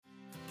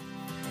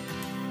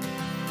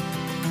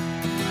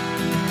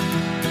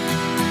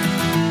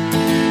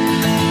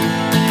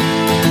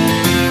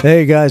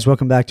Hey guys,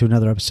 welcome back to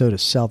another episode of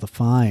Sell the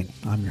Fine.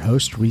 I'm your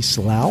host, Reese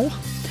Lau.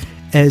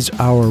 As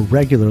our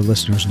regular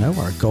listeners know,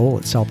 our goal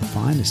at Sell the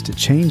Fine is to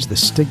change the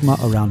stigma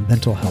around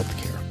mental health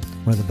care.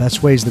 One of the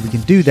best ways that we can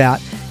do that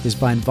is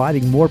by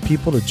inviting more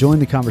people to join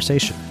the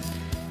conversation.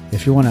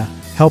 If you want to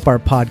help our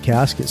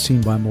podcast get seen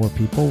by more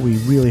people, we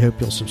really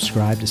hope you'll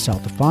subscribe to Sell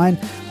the Fine,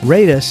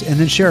 rate us, and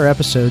then share our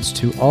episodes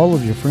to all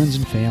of your friends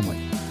and family.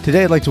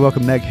 Today, I'd like to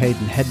welcome Meg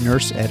Hayden, head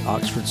nurse at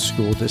Oxford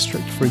School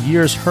District. For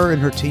years, her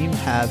and her team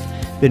have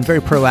been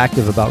very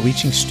proactive about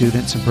reaching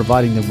students and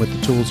providing them with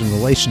the tools and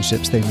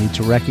relationships they need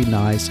to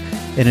recognize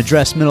and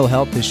address mental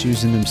health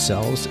issues in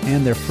themselves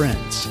and their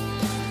friends.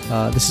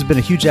 This has been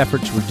a huge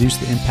effort to reduce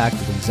the impact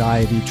of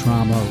anxiety,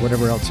 trauma, or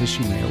whatever else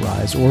issue may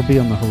arise or be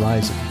on the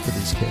horizon for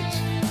these kids.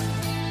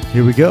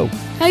 Here we go.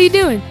 How you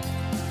doing?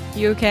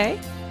 You okay?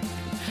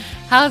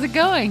 How's it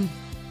going?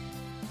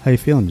 How you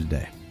feeling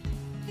today?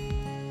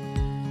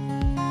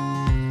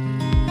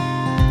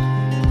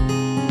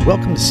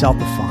 Welcome to Sell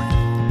the Fine,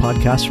 a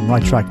podcast from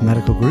Right Track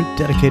Medical Group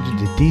dedicated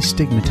to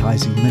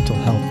destigmatizing mental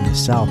health in the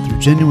South through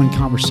genuine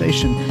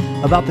conversation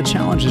about the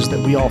challenges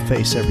that we all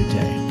face every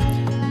day.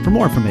 For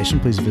more information,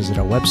 please visit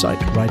our website,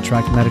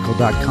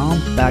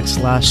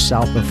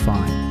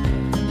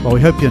 righttrackmedical.com/southofFine. While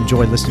we hope you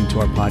enjoy listening to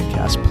our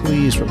podcast,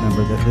 please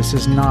remember that this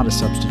is not a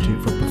substitute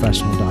for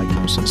professional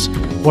diagnosis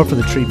or for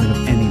the treatment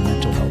of any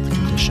mental health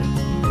condition.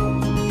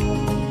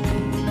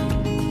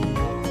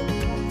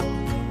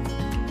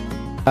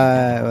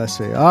 Let's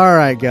see. All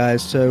right,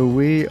 guys. So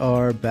we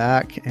are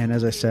back. And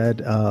as I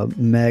said,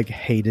 Meg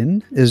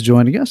Hayden is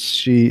joining us.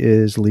 She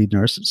is lead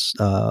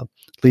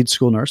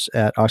school nurse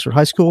at Oxford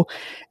High School,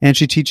 and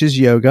she teaches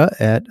yoga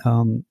at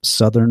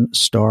Southern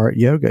Star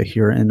Yoga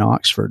here in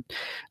Oxford.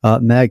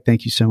 Meg,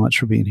 thank you so much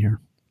for being here.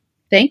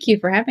 Thank you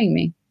for having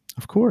me.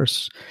 Of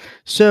course.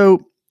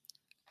 So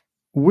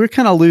we're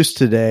kind of loose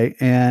today,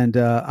 and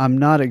I'm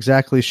not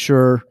exactly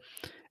sure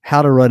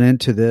how to run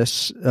into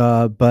this,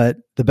 but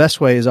the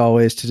best way is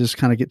always to just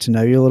kind of get to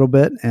know you a little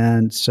bit.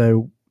 And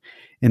so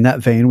in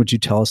that vein, would you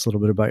tell us a little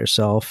bit about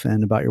yourself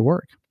and about your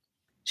work?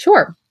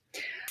 Sure.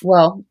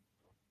 Well,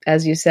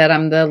 as you said,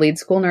 I'm the lead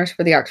school nurse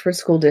for the Oxford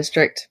School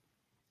District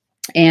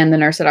and the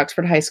nurse at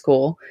Oxford High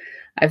School.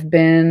 I've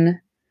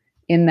been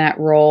in that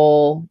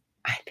role,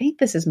 I think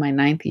this is my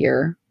 9th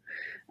year,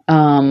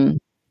 going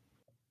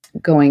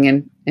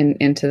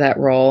into that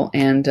role.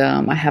 And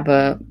I have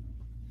a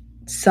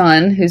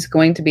son who's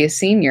going to be a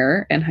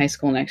senior in high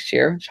school next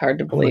year. It's hard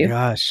to believe. Oh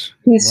my gosh.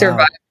 He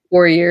survived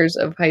 4 years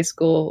of high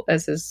school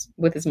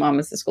with his mom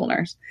as the school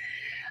nurse.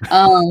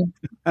 And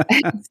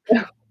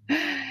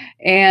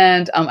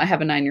I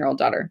have a 9-year-old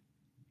daughter.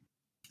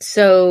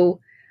 So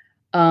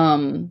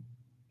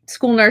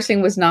school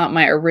nursing was not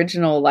my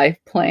original life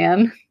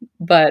plan,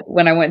 but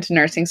when I went to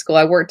nursing school,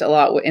 I worked a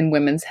lot in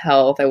women's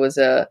health. I was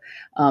a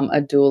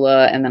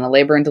doula and then a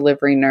labor and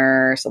delivery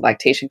nurse, a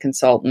lactation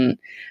consultant.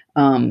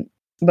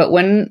 But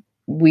when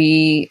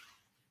we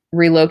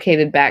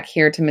relocated back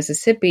here to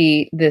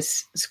Mississippi,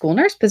 this school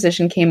nurse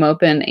position came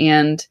open,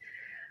 and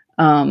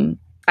I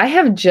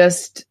have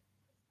just,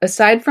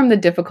 aside from the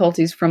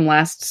difficulties from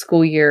last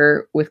school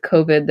year with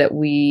COVID that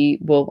we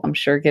will, I'm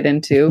sure, get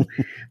into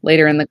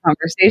later in the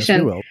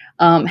conversation, Yes,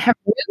 have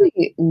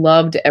really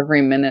loved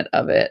every minute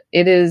of it.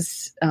 It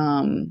is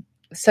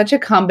such a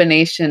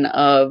combination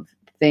of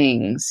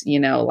things,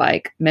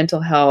 like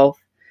mental health,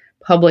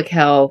 public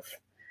health.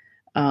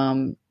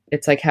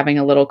 It's like having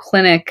a little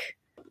clinic,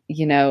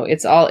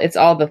 it's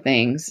all the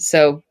things.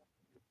 So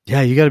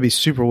yeah, you got to be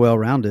super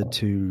well-rounded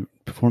to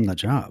perform that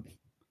job.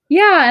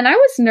 Yeah. And I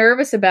was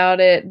nervous about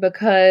it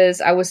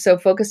because I was so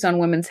focused on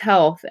women's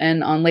health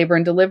and on labor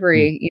and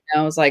delivery.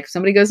 I was like, if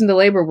somebody goes into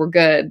labor, we're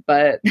good,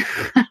 but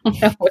I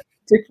don't know what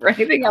to do for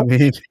anything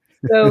else.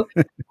 So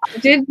I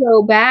did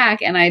go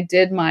back and I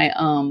did my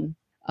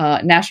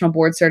national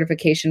board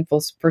certification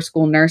for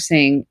school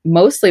nursing,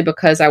 mostly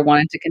because I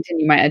wanted to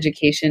continue my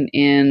education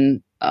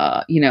in,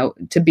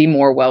 to be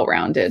more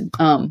well-rounded.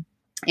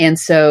 And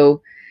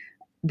so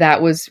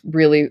that was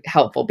really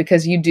helpful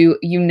because you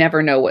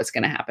never know what's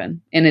going to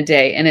happen in a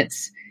day. And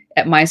it's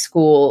at my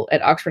school,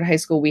 at Oxford High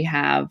School, we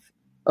have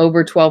over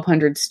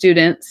 1,200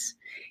 students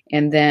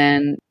and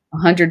then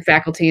 100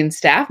 faculty and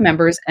staff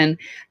members. And,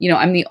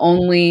 I'm the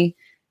only,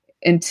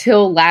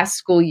 until last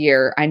school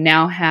year, I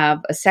now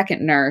have a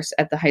second nurse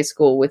at the high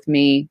school with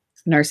me,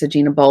 Nurse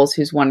Gina Bowles,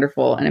 who's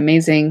wonderful and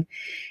amazing.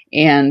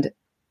 And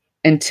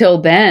until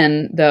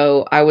then,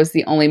 though, I was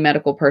the only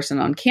medical person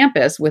on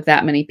campus with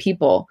that many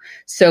people.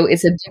 So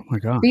it's a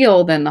different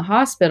feel than the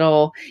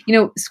hospital.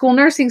 School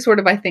nursing sort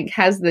of, I think,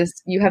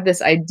 you have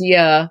this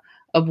idea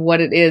of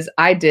what it is.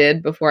 I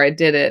did before I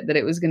did it, that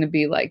it was going to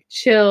be like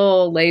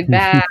chill, laid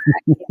back,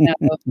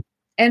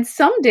 And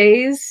some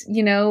days,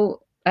 I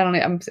don't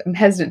know, I'm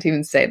hesitant to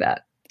even say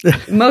that.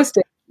 Most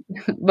days,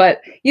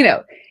 but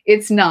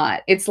it's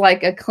not. It's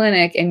like a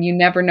clinic and you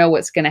never know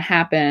what's going to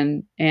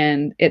happen.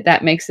 And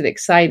that makes it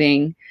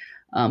exciting.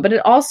 But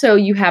it also,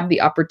 you have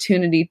the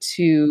opportunity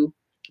to,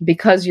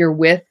 because you're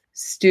with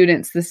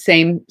students, the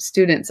same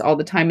students all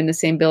the time in the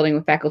same building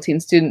with faculty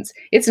and students.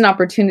 It's an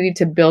opportunity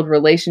to build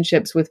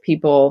relationships with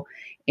people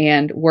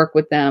and work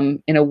with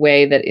them in a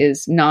way that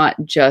is not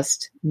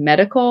just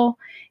medical.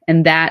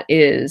 And that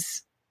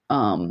is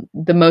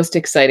the most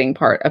exciting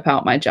part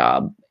about my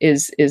job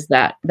is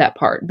that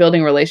part,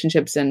 building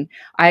relationships. And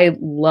I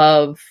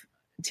love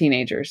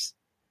teenagers.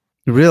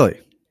 Really?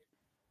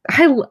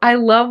 I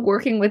love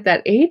working with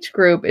that age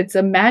group. It's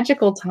a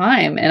magical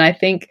time. And I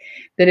think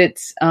that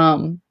it's,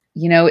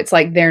 it's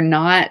like they're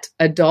not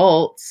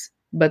adults,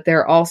 but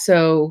they're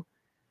also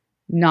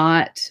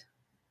not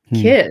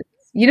kids.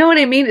 You know what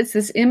I mean? It's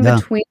this in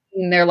between.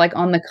 Yeah. They're like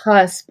on the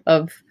cusp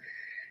of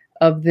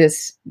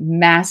this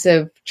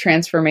massive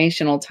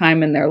transformational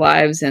time in their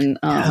lives. And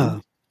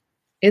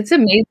it's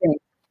amazing.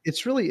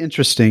 It's really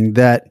interesting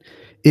that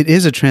it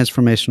is a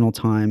transformational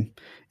time.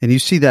 And you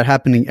see that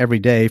happening every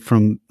day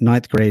from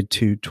 9th grade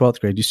to 12th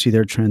grade. You see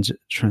their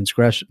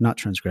transgression, not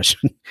transgression.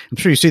 I'm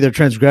sure you see their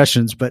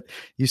transgressions, but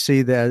you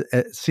see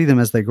them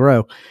as they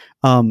grow.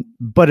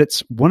 But it's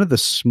one of the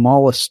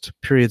smallest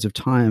periods of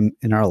time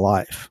in our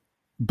life,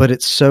 but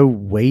it's so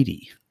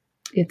weighty.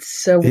 It's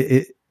so,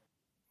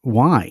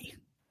 why?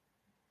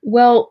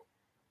 Well,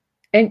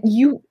 and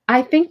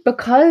I think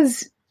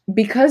because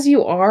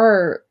you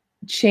are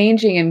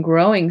changing and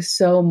growing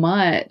so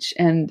much,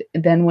 and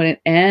then when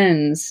it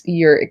ends,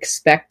 you're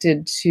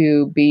expected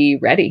to be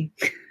ready,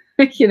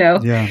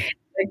 Yeah.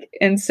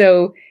 And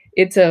so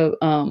it's I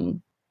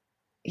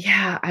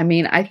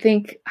mean, I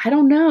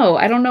don't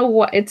know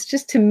what, it's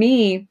just, to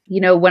me,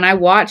 when I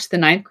watch the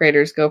 9th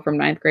graders go from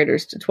 9th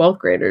graders to 12th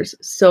graders,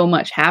 so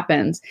much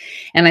happens.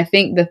 And I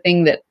think the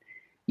thing that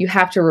you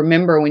have to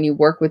remember when you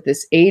work with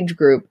this age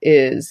group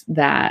is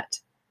that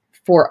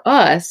for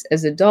us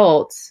as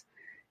adults,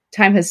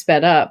 time has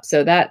sped up.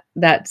 So that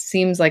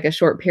seems like a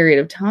short period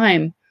of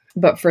time,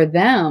 but for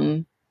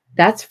them,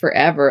 that's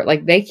forever.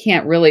 Like they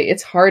can't really,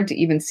 it's hard to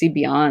even see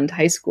beyond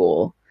high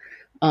school.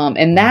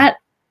 And that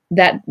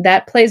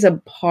plays a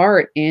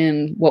part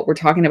in what we're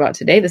talking about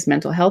today, this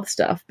mental health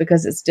stuff,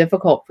 because it's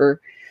difficult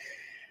for,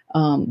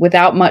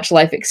 without much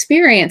life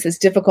experience, it's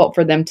difficult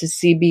for them to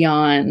see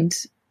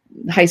beyond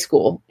high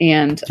school.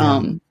 And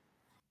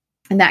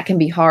that can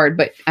be hard.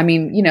 But I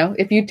mean,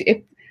 if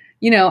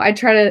I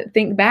try to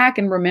think back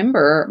and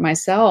remember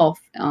myself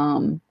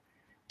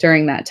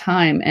during that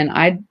time.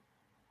 And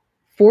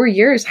 4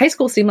 years, high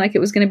school seemed like it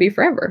was going to be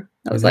forever.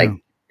 I was like,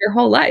 your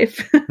whole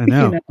life. I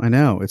know. I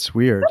know. It's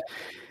weird.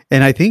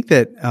 And I think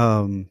that,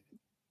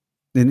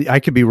 and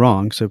I could be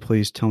wrong, so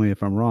please tell me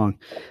if I'm wrong.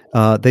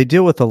 They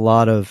deal with a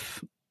lot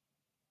of,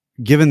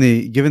 given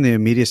the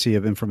immediacy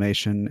of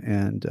information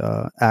and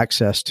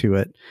access to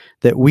it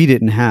that we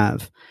didn't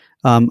have.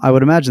 I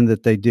would imagine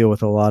that they deal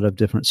with a lot of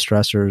different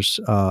stressors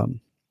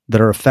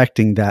that are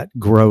affecting that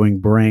growing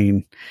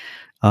brain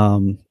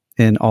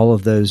and all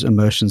of those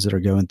emotions that are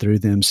going through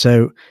them.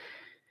 So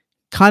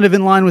kind of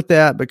in line with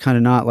that, but kind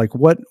of not. Like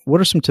what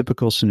are some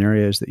typical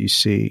scenarios that you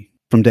see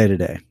from day to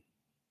day,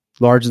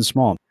 large and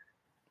small?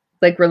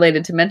 Like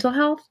related to mental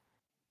health?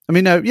 I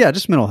mean, no, yeah,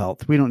 just mental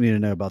health. We don't need to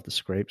know about the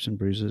scrapes and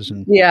bruises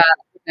and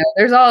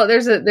there's all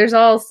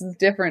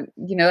different,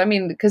 I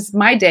mean, because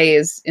my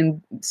day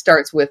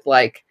starts with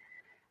like,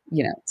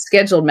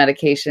 scheduled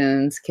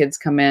medications. Kids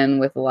come in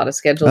with a lot of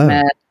scheduled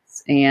meds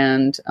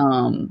and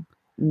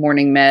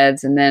morning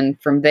meds. And then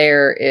from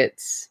there, it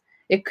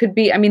could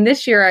be, I mean,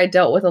 this year I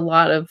dealt with a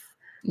lot of,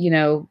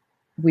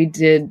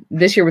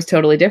 this year was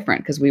totally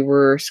different because we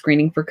were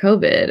screening for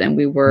COVID and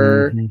we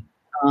were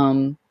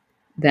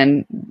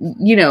then,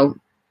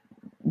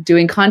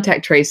 doing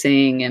contact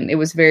tracing, and it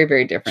was very,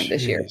 very different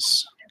this year.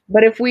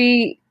 But if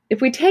we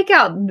take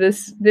out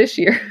this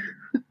year,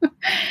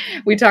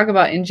 we talk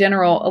about in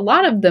general, a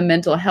lot of the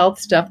mental health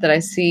stuff that I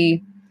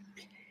see,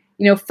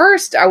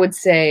 first I would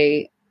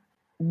say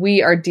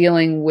we are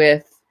dealing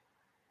with,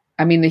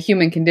 I mean, the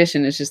human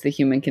condition is just the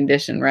human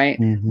condition, right?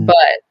 Mm-hmm. But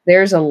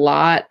there's a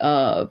lot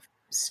of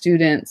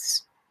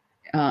students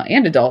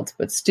and adults,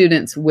 but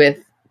students with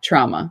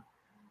trauma.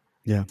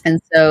 Yeah. And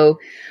so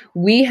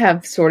we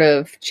have sort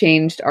of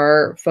changed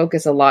our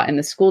focus a lot in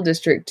the school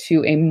district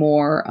to a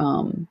more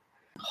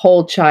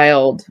whole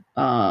child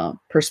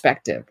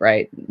perspective,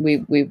 right?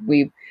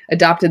 We've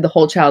adopted the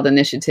whole child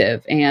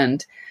initiative.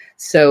 And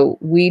so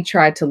we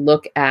try to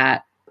look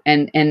at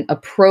and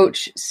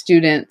approach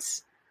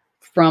students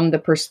from the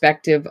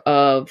perspective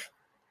of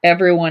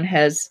everyone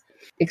has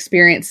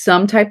experienced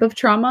some type of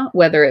trauma,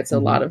 whether it's a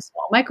lot of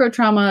small micro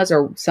traumas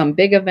or some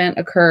big event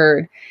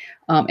occurred.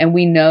 And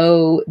we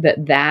know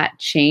that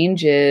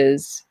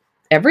changes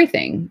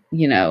everything,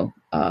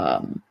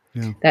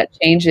 that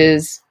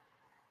changes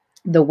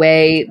the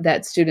way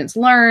that students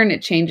learn.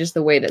 It changes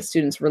the way that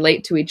students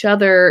relate to each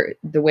other,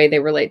 the way they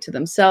relate to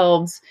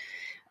themselves.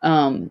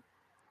 And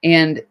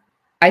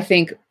I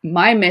think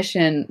my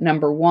mission,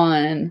 number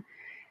one,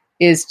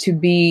 is to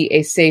be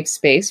a safe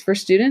space for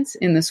students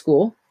in the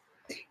school.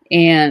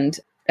 And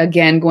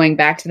again, going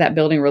back to that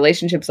building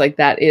relationships, like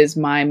that is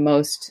my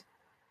most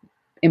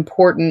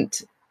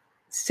important,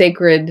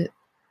 sacred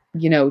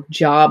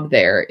job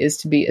there is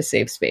to be a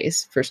safe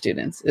space for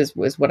students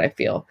was what I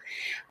feel.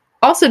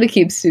 Also to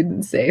keep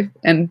students safe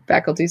and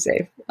faculty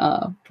safe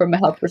from a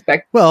health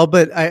perspective. Well,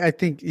 but I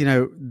think,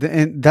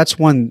 and that's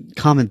one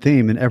common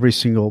theme in every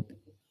single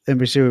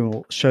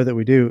show that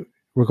we do,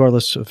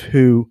 regardless of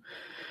who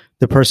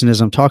the person is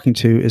I'm talking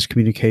to, is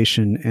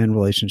communication and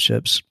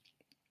relationships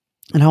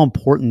and how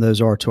important those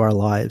are to our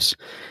lives.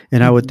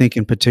 And I would think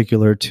in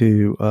particular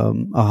to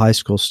a high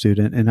school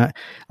student. And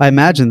I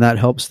imagine that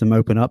helps them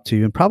open up to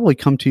you and probably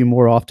come to you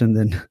more often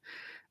than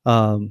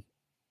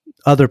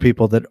other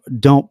people that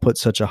don't put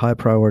such a high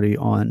priority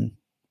on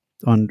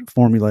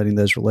formulating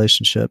those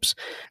relationships.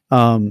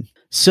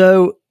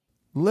 So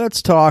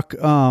let's talk,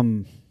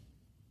 everything,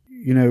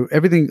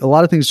 a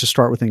lot of things just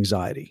start with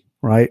anxiety,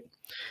 right?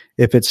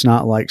 If it's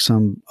not like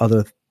some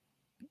other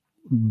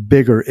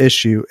bigger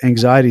issue,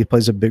 anxiety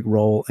plays a big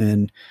role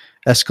in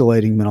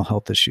escalating mental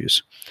health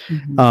issues.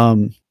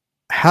 Mm-hmm.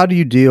 How do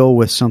you deal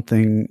with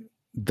something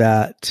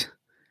that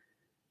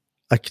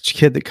a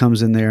kid that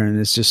comes in there and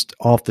is just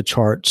off the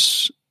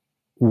charts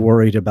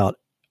worried about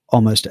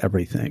almost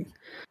everything?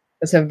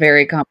 It's a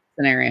very common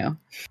scenario.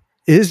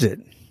 Is it?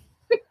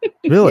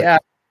 Really? Yeah.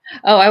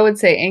 Oh, I would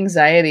say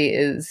anxiety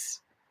is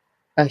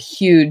a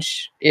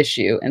huge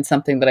issue and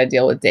something that I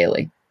deal with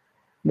daily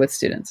with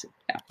students.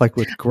 Yeah. Like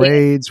with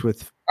grades,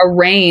 with a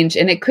range,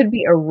 and it could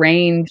be a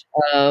range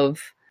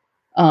of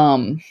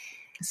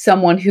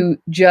someone who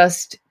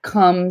just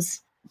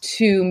comes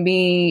to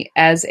me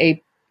as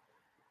a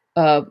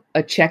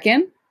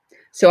check-in.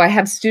 So I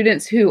have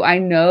students who I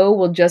know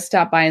will just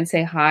stop by and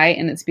say hi,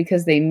 and it's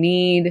because they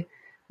need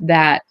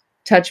that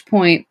touch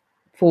point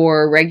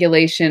for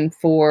regulation,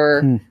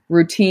 for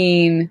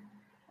routine,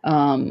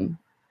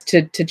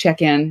 to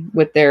check in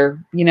with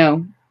their,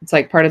 it's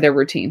like part of their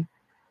routine.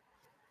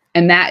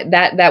 And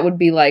that would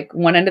be like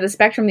one end of the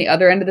spectrum. The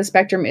other end of the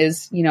spectrum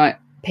is,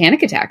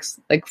 panic attacks,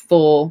 like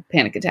full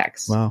panic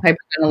attacks, wow.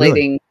 Hyperventilating,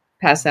 Really?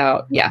 Pass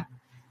out. Yeah.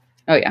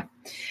 Oh yeah.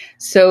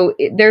 So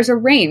there's a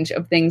range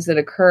of things that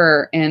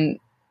occur. And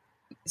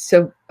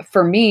so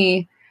for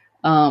me,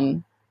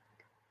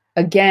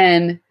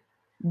 again,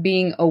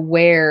 being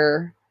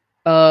aware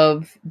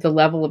of the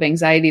level of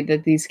anxiety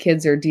that these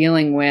kids are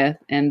dealing with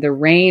and the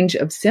range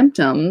of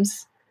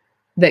symptoms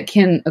that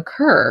can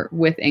occur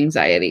with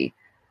anxiety.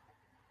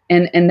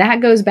 And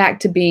that goes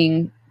back to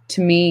being,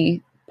 to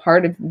me,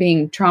 part of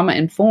being trauma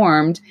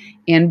informed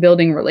and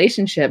building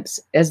relationships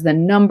as the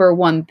number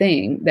one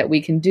thing that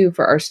we can do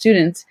for our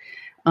students,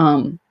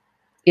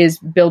 is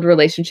build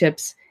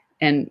relationships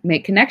and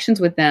make connections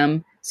with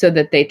them so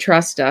that they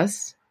trust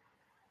us.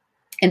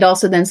 And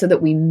also then so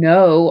that we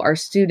know our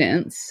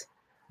students,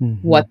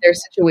 what their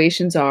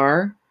situations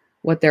are,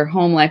 what their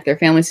home life, their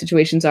family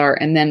situations are,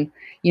 and then,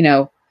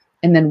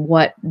 and then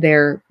what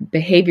their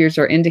behaviors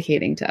are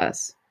indicating to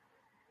us.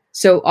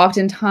 So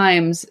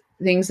oftentimes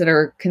things that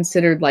are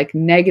considered like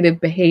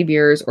negative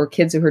behaviors or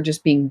kids who are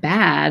just being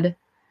bad,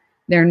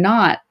 they're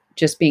not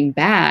just being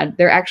bad.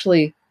 They're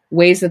actually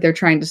ways that they're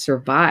trying to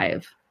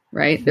survive,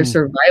 right? They're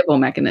survival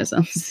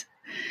mechanisms,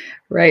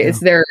 right? Yeah. It's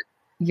their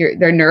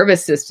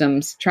nervous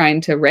systems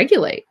trying to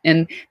regulate.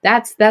 And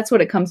that's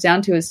what it comes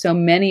down to, is so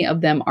many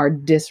of them are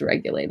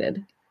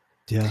dysregulated.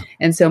 Yeah.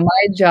 And so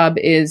my job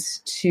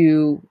is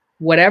to,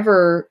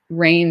 whatever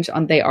range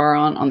they are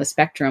on the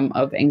spectrum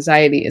of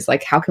anxiety, is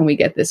like, how can we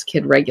get this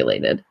kid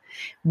regulated?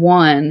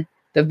 One,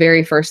 the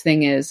very first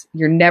thing is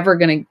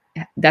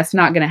that's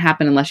not going to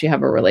happen unless you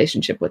have a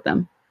relationship with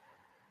them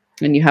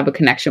and you have a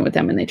connection with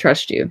them and they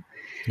trust you.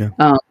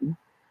 Yeah.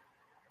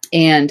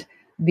 And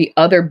the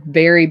other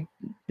the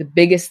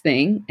biggest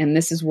thing, and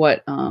this is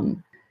what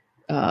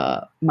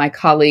my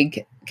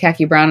colleague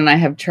Khaki Brown and I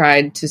have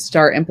tried to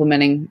start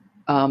implementing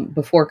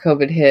before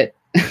COVID hit,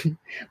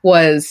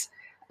 was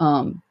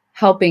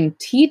helping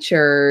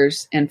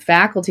teachers and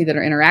faculty that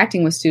are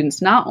interacting with students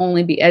not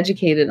only be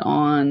educated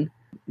on,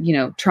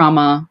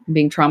 trauma,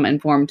 being trauma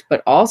informed,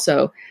 but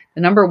also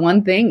the number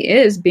one thing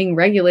is being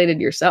regulated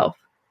yourself,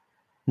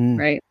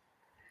 right?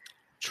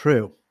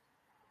 True.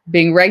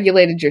 Being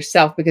regulated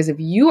yourself, because if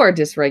you are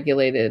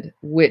dysregulated,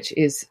 which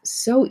is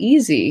so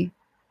easy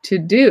to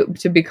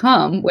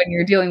become when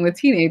you're dealing with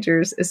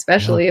teenagers,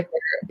 especially if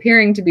they're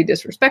appearing to be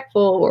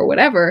disrespectful or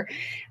whatever,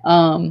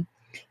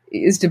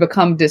 is to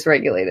become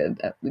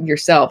dysregulated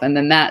yourself. And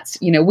then that's,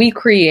 we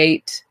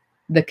create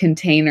the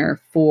container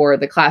for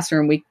the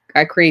classroom.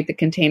 I create the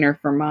container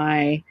for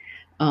my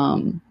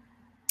office,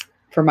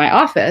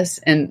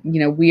 and,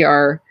 we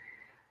are,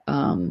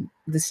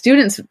 the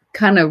students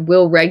kind of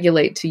will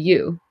regulate to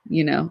you,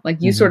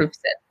 like you sort of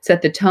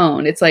set the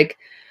tone. It's like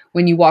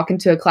when you walk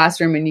into a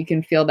classroom and you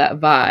can feel that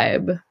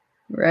vibe,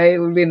 right? It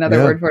would be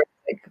another word for it.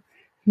 Like,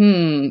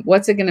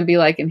 what's it going to be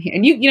like in here?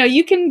 And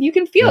you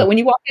can feel it when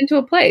you walk into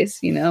a place,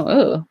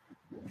 oh,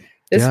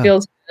 this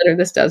feels good or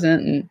this doesn't.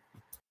 And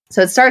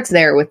so it starts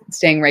there with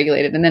staying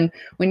regulated. And then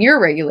when you're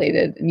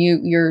regulated and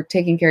you're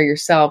taking care of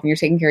yourself and you're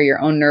taking care of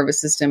your own nervous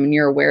system and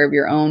you're aware of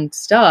your own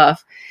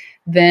stuff,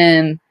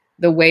 then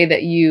the way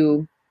that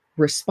you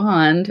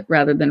respond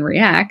rather than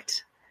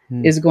react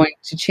is going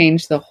to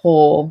change the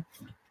whole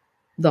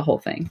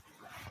thing.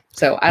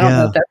 So I don't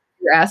know if that's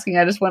what you're asking.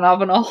 I just went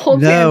off on a whole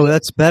tangent.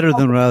 That's better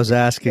than what I was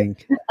asking.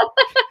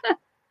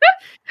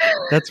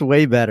 That's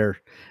way better.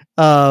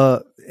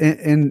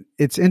 And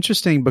it's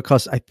interesting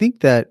because I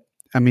think that,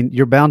 I mean,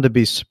 you're bound to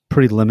be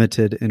pretty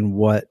limited in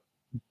what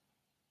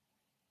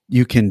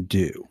you can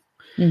do.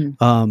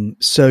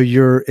 So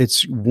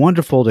it's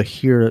wonderful to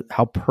hear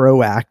how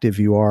proactive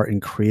you are in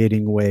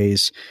creating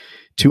ways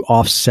to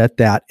offset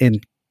that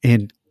and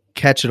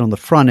catch it on the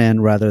front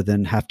end rather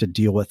than have to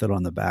deal with it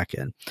on the back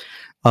end.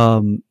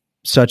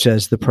 Such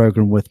as the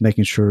program with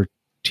making sure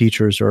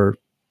teachers are,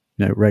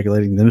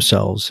 regulating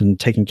themselves and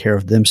taking care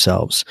of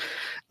themselves,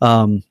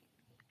 and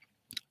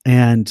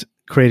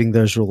creating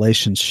those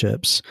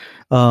relationships.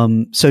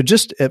 So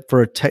just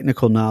for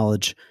technical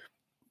knowledge,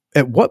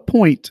 at what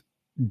point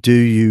do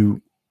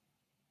you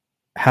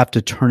have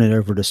to turn it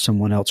over to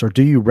someone else, or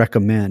do you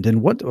recommend?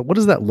 And what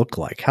does that look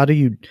like? How do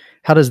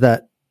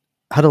the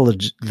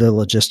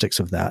logistics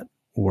of that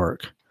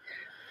work?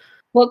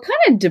 Well, it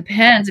kind of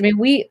depends. I mean,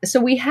 we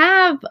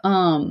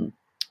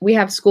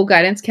have school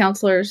guidance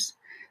counselors,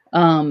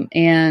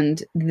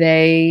 and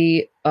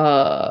they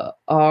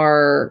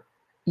are,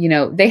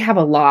 they have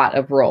a lot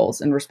of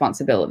roles and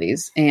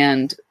responsibilities,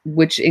 and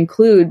which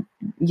include,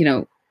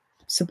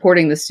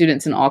 supporting the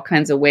students in all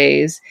kinds of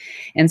ways.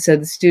 And so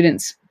the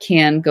students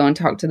can go and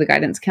talk to the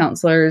guidance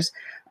counselors.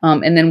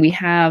 And then we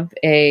have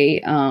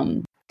a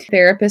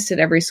therapist at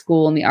every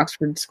school in the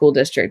Oxford School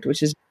District,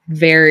 which is we're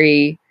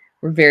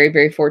very,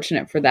 very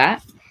fortunate for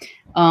that.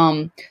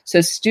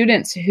 So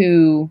students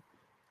who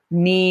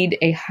need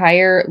a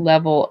higher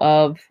level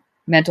of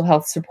mental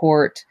health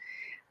support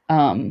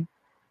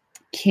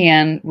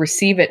can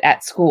receive it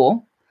at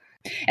school.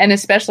 And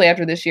especially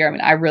after this year, I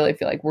mean, I really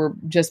feel like we're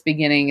just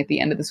beginning at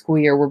the end of the school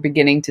year, we're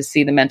beginning to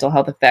see the mental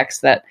health effects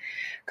that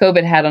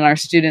COVID had on our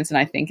students. And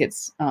I think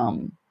it's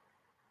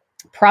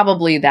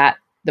probably that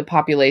the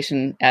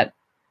population at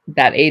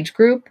that age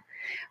group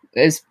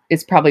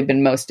it's probably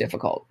been most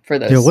difficult for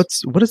those. Yeah, what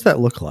does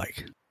that look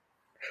like?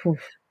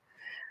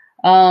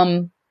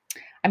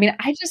 I mean,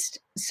 I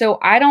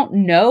don't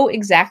know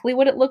exactly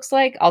what it looks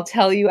like. I'll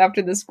tell you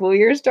after the school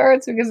year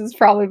starts, because it's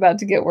probably about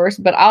to get worse,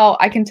 but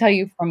I can tell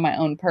you from my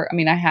own I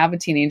mean, I have a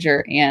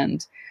teenager,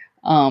 and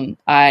and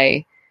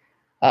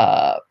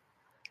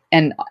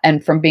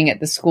from being at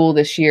the school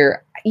this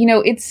year,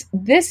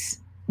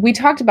 we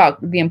talked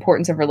about the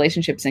importance of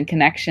relationships and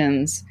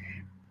connections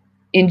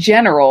in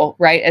general,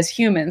 right? As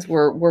humans,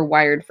 we're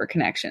wired for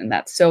connection.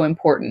 That's so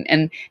important.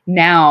 And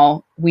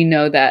now we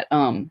know that,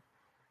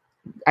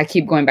 I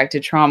keep going back to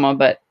trauma,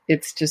 but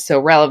it's just so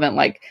relevant.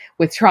 Like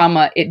with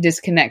trauma, it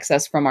disconnects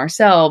us from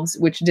ourselves,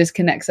 which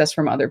disconnects us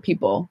from other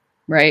people,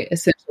 right?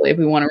 Essentially, if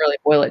we want to really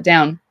boil it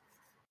down.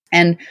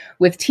 And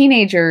with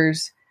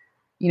teenagers,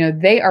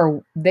 they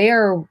are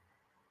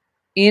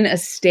in a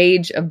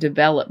stage of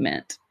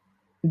development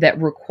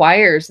that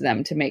requires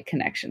them to make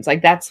connections.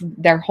 Like that's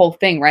their whole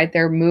thing, right?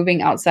 They're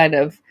moving outside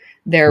of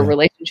their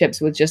relationships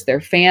with just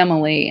their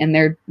family, and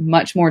they're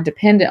much more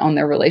dependent on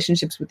their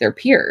relationships with their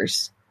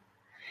peers.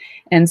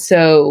 And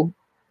so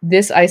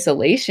this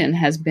isolation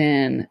has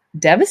been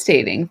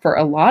devastating for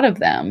a lot of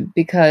them,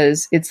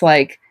 because it's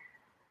like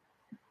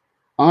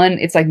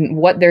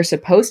what they're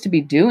supposed to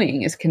be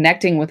doing is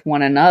connecting with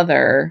one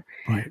another,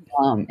 right.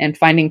 And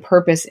finding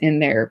purpose in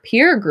their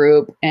peer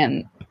group.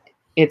 And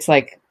it's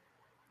like,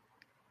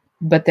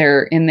 but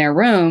they're in their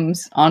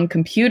rooms on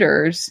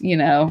computers,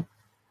 Yeah.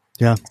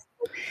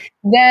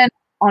 Then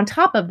on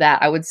top of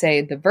that, I would say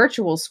the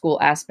virtual school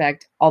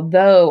aspect,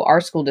 although our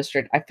school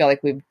district, I feel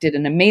like we did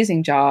an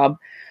amazing job,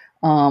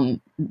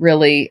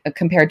 really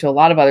compared to a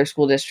lot of other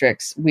school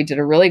districts, we did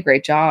a really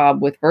great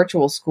job with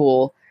virtual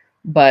school.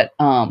 But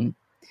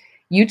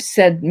you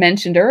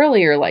mentioned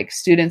earlier, like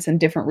students and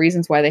different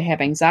reasons why they have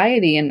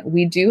anxiety. And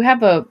we do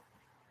have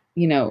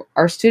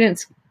our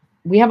students,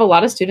 we have a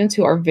lot of students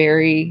who are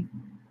very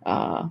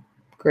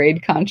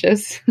grade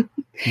conscious.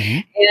 Mm-hmm.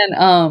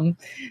 And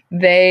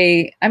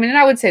and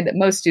I would say that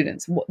most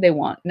students, they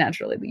want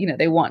naturally,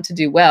 they want to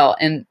do well.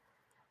 And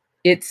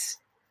it's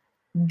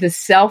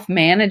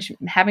the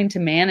having to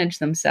manage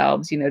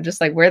themselves,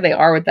 just like where they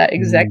are with that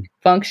executive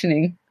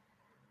functioning,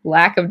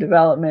 lack of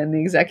development in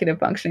the executive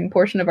functioning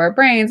portion of our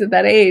brains at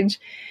that age.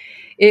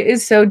 It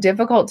is so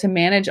difficult to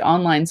manage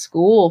online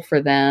school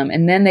for them.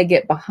 And then they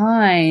get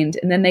behind,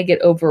 and then they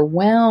get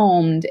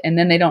overwhelmed, and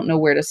then they don't know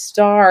where to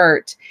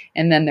start,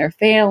 and then they're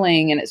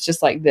failing. And it's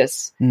just like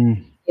this,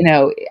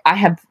 I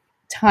have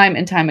time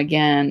and time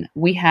again,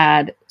 we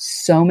had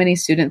so many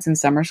students in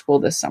summer school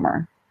this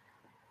summer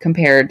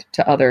compared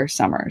to other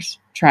summers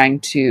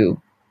trying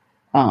to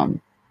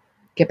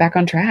get back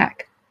on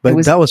track.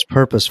 But that was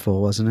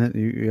purposeful, wasn't it?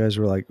 You guys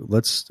were like,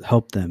 let's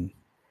help them.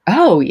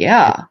 Oh,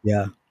 yeah.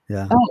 Yeah.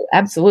 Yeah. Oh,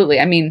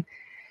 absolutely. I mean,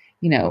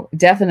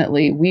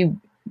 definitely we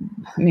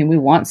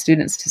want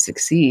students to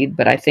succeed,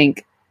 but I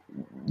think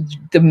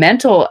the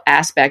mental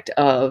aspect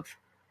of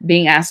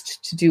being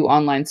asked to do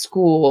online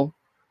school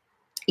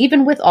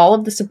even with all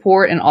of the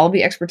support and all of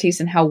the expertise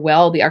and how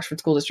well the Oxford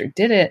School District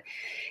did it,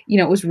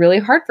 it was really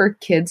hard for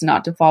kids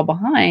not to fall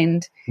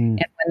behind. And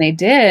when they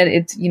did,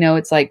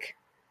 it's like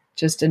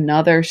just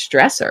another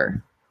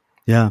stressor.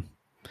 Yeah.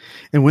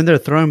 And when they're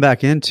thrown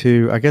back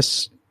into, I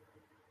guess,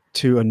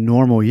 to a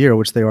normal year,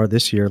 which they are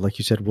this year, like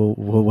you said, we'll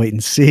wait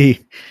and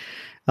see.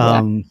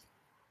 The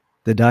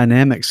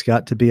dynamics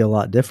got to be a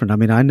lot different. I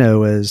mean, I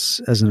know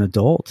as an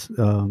adult,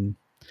 and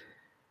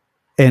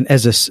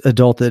as an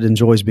adult that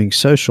enjoys being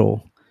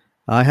social,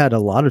 I had a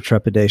lot of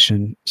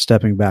trepidation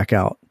stepping back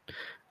out.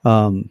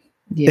 And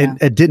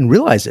I didn't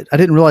realize it. I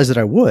didn't realize that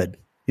I would.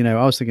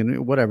 I was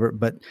thinking whatever,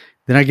 but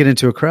then I get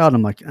into a crowd and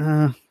I'm like,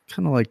 kind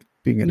of like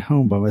being at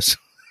home by myself.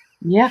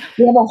 Yeah.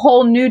 We have a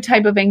whole new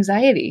type of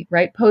anxiety,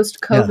 right?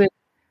 Post-COVID,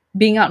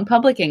 being out in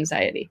public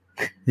anxiety.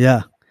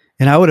 Yeah.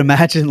 And I would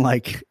imagine,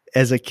 like,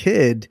 as a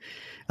kid,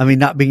 I mean,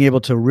 not being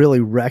able to really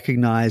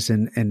recognize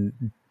and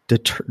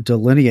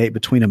delineate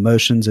between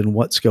emotions and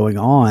what's going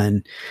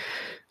on,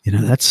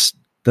 that's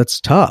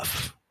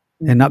tough.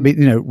 And not be,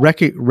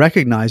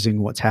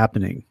 recognizing what's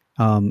happening.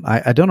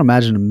 I don't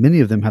imagine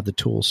many of them have the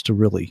tools to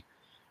really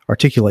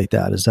articulate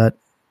that. Is that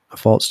a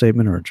false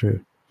statement or a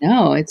true?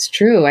 No, it's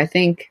true. I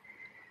think,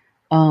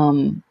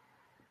 and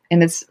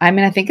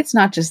I think it's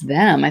not just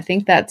them. I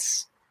think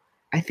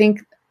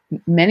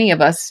many of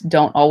us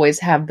don't always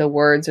have the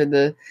words or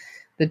the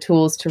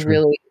tools to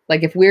really,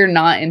 like, if we're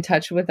not in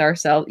touch with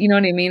ourselves, you know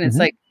what I mean? It's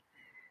like,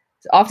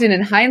 often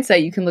in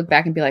hindsight, you can look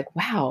back and be like,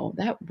 wow,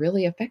 that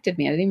really affected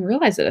me. I didn't even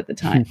realize it at the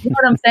time. You know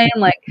what I'm saying?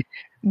 Like,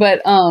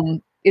 but,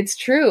 it's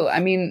true. I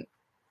mean,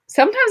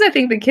 sometimes I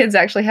think the kids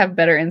actually have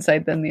better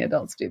insight than the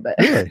adults do, but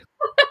really?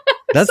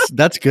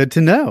 That's good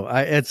to know.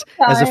 As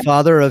a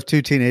father of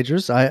two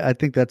teenagers, I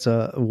think that's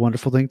a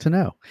wonderful thing to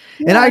know.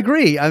 Yeah. And I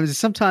agree.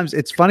 Sometimes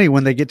it's funny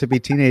when they get to be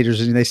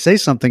teenagers and they say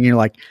something and you're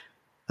like,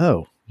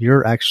 oh,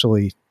 you're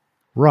actually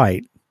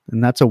right.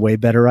 And that's a way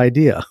better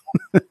idea.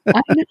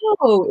 I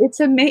know.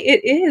 It's amazing.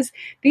 It is.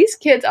 These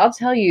kids, I'll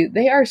tell you,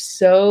 they are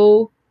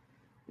so,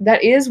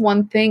 that is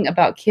one thing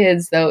about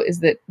kids though, is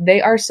that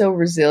they are so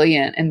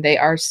resilient and they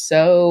are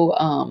so,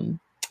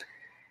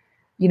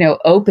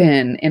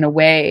 open in a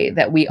way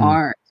that we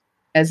aren't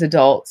as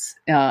adults.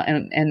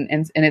 And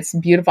it's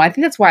beautiful. I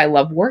think that's why I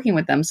love working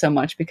with them so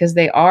much, because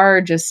they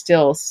are just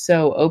still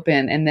so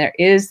open. And there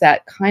is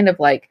that kind of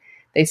like,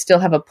 they still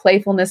have a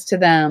playfulness to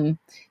them.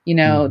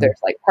 There's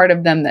like part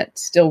of them that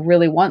still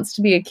really wants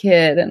to be a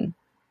kid. And,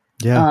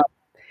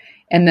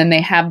 and then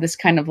they have this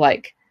kind of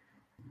like,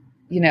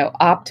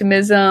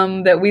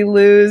 optimism that we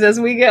lose as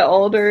we get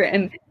older.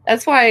 And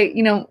that's why,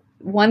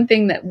 one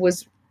thing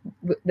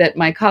that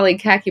my colleague,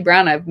 Khaki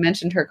Brown, I've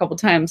mentioned her a couple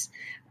times.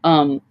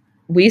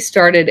 We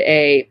started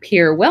a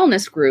peer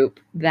wellness group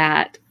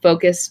that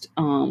focused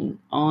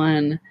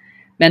on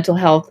mental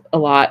health a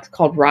lot,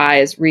 called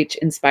RISE, Reach,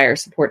 Inspire,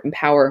 Support,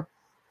 Empower.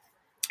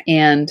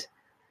 And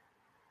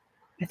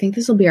I think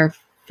this will be our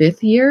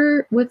 5th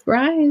year with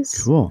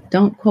RISE. Cool.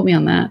 Don't quote me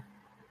on that.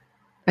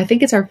 I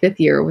think it's our 5th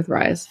year with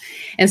RISE.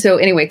 And so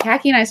anyway,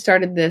 Khaki and I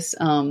started this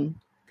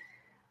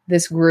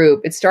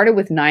group. It started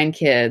with 9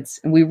 kids,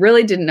 and we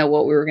really didn't know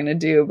what we were going to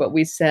do, but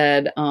we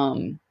said,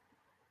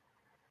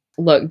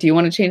 look, do you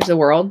want to change the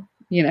world?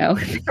 They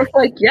were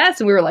like, yes.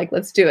 And we were like,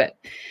 let's do it.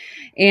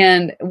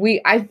 And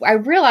I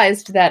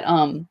realized that,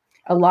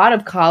 a lot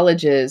of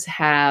colleges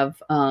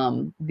have,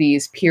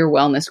 these peer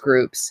wellness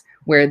groups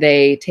where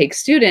they take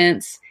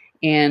students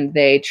and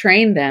they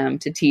train them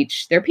to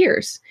teach their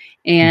peers.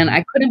 And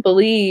I couldn't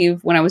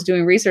believe when I was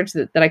doing research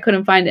that I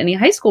couldn't find any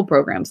high school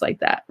programs like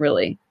that,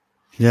 really.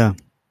 Yeah.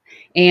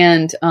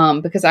 And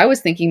because I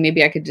was thinking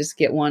maybe I could just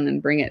get one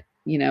and bring it,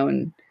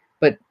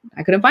 but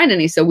I couldn't find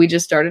any. So we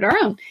just started our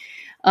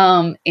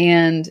own.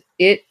 And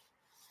it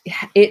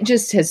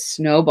just has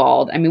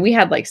snowballed. I mean, we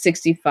had like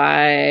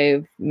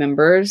 65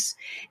 members.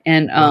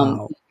 And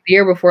wow. The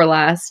year before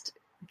last,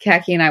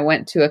 Khaki and I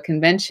went to a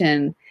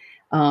convention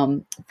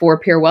for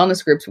peer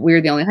wellness groups. We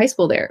were the only high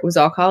school there. It was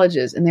all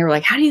colleges. And they were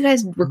like, how do you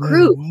guys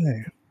recruit?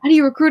 No, how do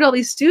you recruit all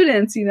these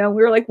students? We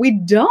were like, we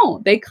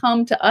don't. They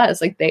come to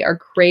us. Like, they are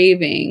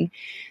craving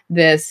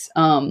this.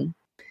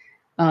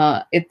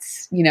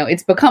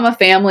 It's become a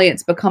family.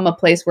 It's become a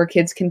place where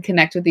kids can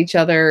connect with each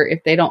other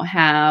if they don't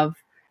have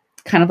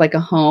kind of like a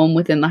home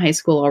within the high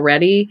school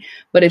already.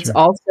 But it's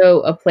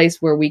also a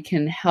place where we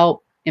can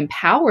help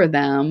empower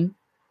them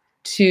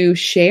to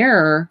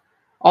share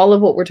all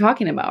of what we're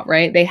talking about,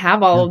 right? They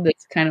have all of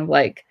this kind of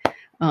like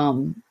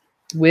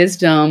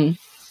wisdom.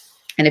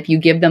 And if you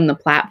give them the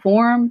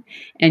platform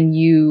and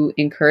you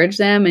encourage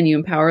them and you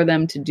empower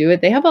them to do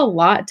it, they have a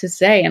lot to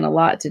say and a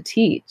lot to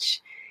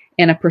teach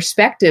and a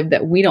perspective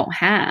that we don't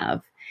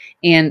have.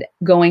 And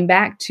going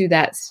back to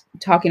that,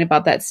 talking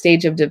about that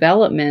stage of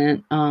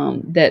development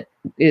that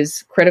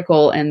is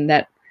critical and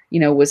that,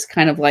 was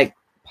kind of like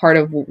part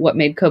of what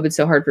made COVID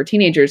so hard for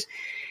teenagers.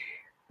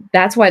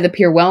 That's why the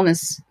peer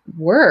wellness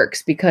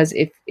works, because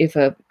if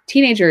a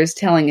teenager is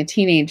telling a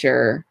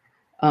teenager,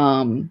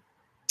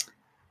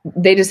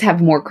 they just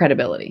have more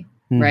credibility,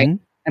 right?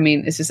 I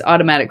mean, it's just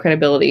automatic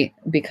credibility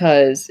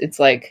because it's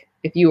like,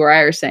 if you or I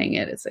are saying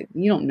it, it's like,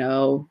 you don't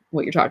know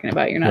what you're talking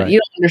about. Right. You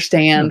don't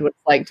understand what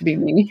it's like to be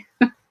me.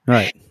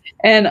 Right.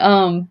 And,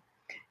 and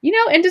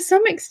to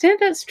some extent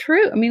that's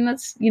true. I mean,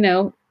 that's,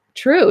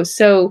 true.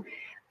 So,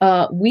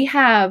 we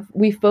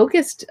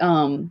focused,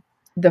 when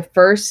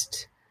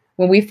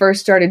we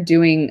first started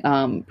doing,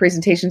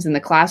 presentations in the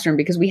classroom,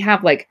 because we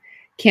have like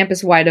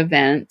campus wide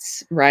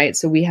events, right?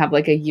 So we have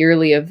like a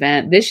yearly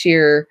event. This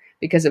year,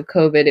 because of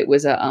COVID, it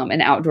was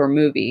an outdoor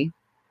movie.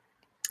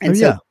 And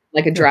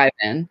like a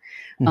drive-in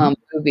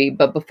movie.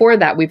 But before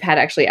that, we've had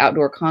actually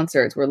outdoor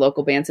concerts where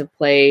local bands have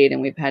played,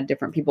 and we've had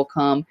different people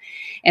come.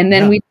 And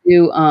then we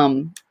do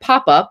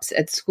pop-ups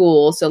at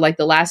school. So like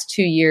the last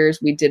 2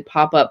 years, we did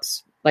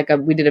pop-ups.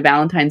 We did a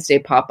Valentine's Day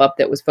pop-up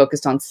that was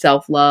focused on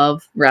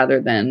self-love rather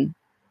than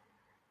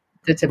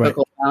the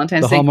typical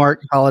Valentine's Day. The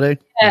Hallmark holiday.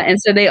 Yeah, and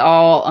so they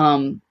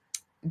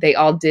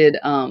all did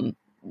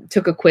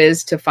took a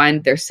quiz to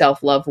find their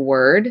self-love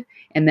word,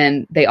 and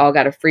then they all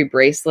got a free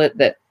bracelet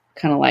that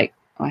kind of like,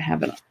 I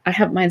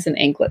have mine's an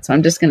anklet, so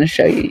I'm just going to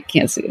show you. You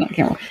can't see it on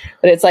camera,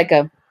 but it's like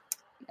a.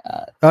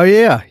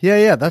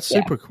 That's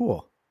super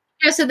cool.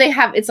 Yeah, so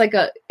it's like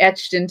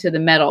etched into the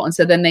metal, and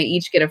so then they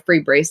each get a free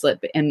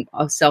bracelet and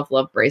a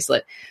self-love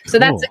bracelet. So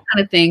that's the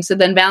kind of thing. So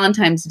then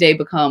Valentine's Day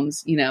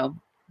becomes,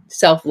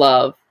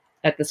 self-love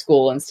at the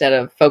school instead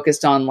of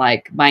focused on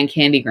like buying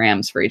candy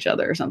grams for each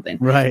other or something.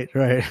 Right.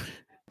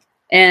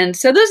 And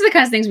so those are the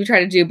kinds of things we try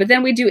to do. But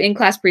then we do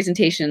in-class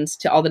presentations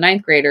to all the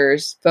ninth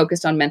graders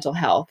focused on mental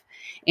health.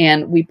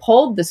 And we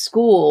polled the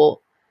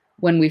school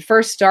when we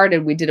first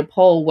started. We did a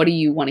poll. What do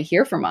you want to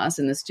hear from us?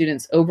 And the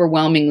students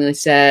overwhelmingly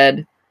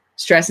said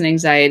stress and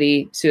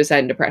anxiety, suicide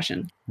and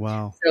depression.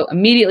 Wow. So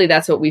immediately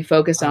that's what we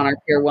focused on. Our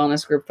peer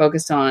wellness group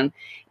focused on.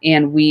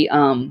 And we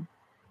didn't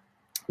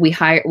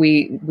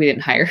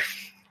hire.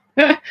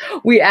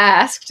 We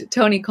asked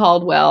Tony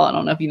Caldwell, I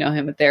don't know if you know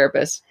him, a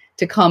therapist,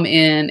 to come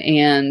in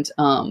and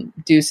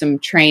do some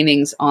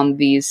trainings on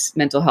these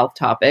mental health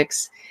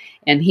topics.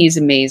 And he's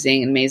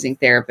amazing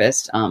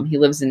therapist. He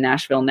lives in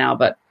Nashville now,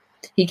 but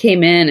he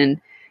came in and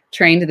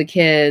trained the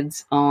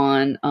kids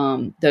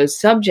on those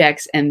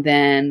subjects. And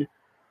then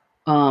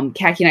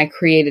Khaki and I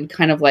created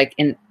kind of like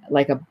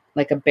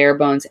a bare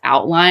bones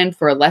outline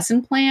for a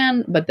lesson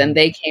plan. But then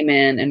they came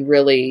in and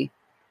really,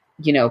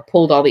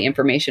 pulled all the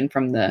information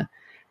from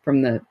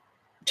the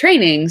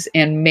trainings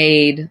and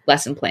made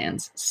lesson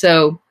plans.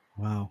 So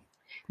wow.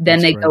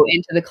 Then they go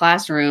into the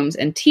classrooms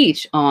and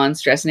teach on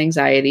stress and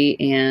anxiety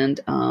and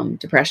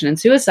depression and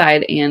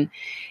suicide. And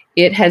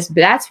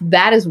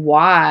that is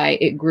why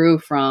it grew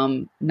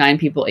from 9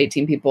 people,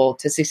 18 people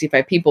to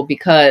 65 people,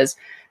 because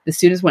the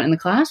students went in the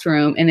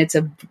classroom, and it's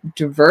a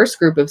diverse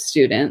group of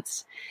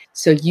students.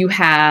 So you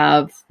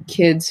have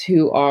kids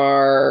who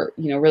are,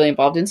 really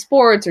involved in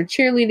sports or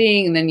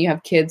cheerleading. And then you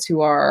have kids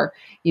who are,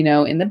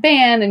 in the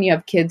band, and you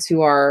have kids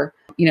who are,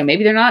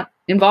 maybe they're not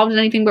involved in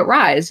anything but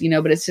Rise,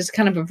 but it's just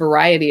kind of a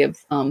variety of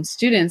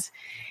students.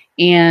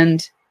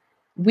 And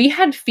we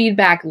had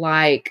feedback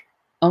like,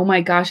 oh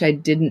my gosh, I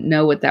didn't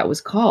know what that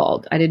was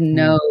called. I didn't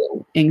know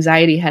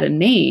anxiety had a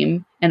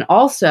name. And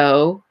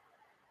also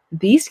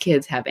these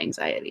kids have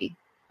anxiety.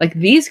 Like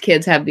these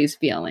kids have these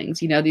feelings,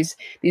 these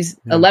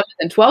 11th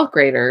and 12th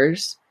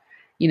graders,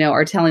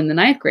 are telling the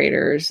 9th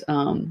graders,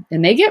 and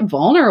they get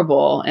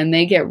vulnerable and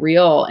they get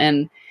real.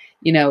 And,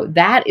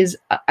 that is,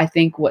 I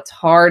think what's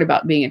hard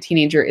about being a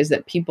teenager is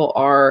that people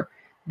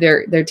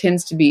there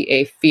tends to be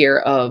a fear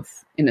of,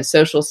 in a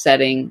social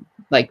setting,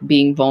 like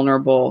being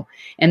vulnerable.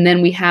 And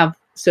then we have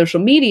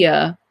social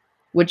media,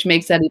 which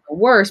makes that even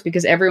worse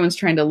because everyone's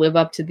trying to live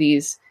up to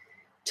these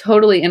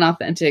totally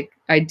inauthentic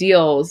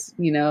ideals,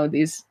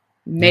 these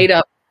made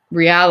up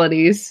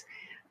realities.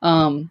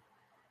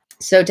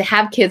 So to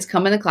have kids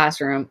come in the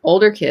classroom,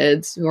 older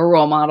kids who are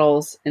role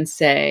models, and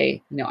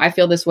say, I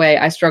feel this way,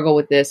 I struggle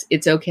with this,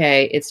 it's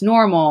okay, it's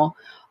normal.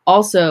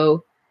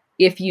 Also,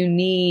 if you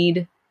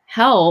need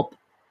help,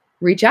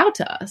 reach out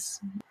to us,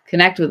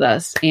 connect with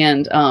us.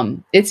 And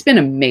it's been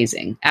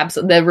amazing.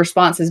 Absolutely. The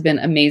response has been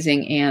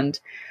amazing. And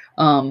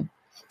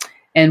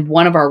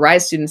one of our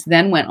Rise students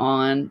then went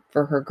on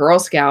for her Girl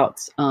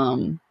Scouts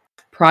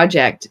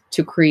project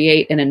to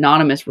create an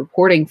anonymous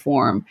reporting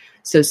form.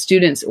 So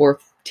students or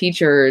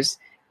teachers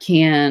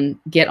can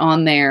get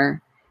on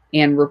there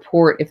and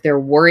report if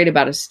they're worried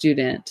about a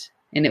student,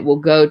 and it will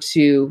go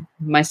to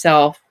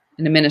myself,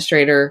 an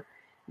administrator,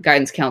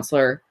 guidance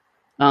counselor,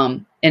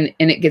 and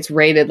it gets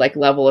rated like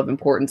level of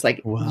importance.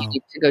 Like you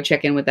need to go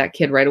check in with that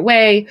kid right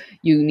away.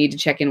 You need to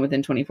check in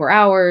within 24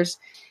 hours,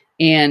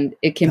 and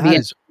it can be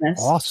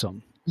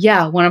awesome.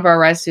 Yeah, one of our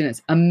Rise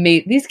students,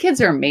 these kids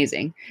are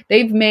amazing.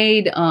 They've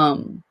made.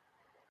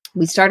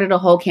 We started a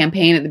whole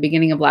campaign at the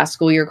beginning of last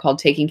school year called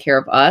Taking Care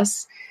of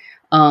Us.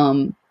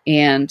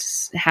 And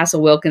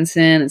Hassel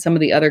Wilkinson and some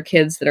of the other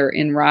kids that are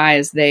in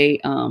Rise,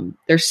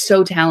 they're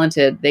so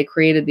talented. They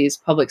created these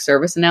public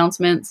service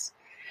announcements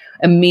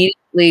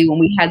immediately when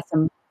we had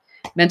some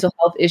mental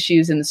health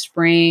issues in the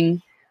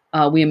spring.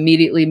 We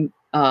immediately,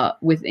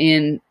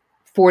 within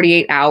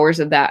 48 hours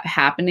of that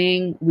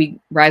happening,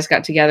 Rise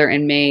got together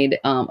and made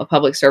a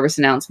public service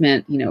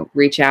announcement,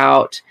 reach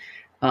out,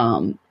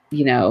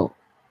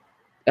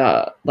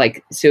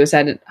 like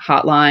suicide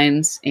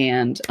hotlines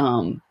and,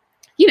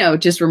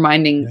 just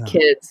reminding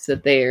kids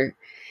that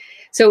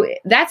so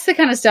that's the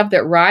kind of stuff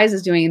that Rise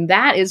is doing. And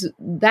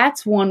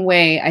that's one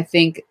way I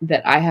think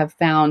that I have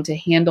found to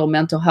handle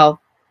mental health,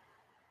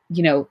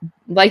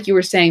 like you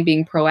were saying,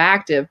 being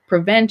proactive.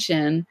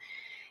 Prevention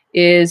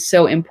is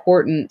so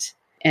important,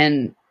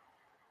 and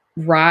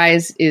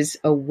Rise is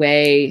a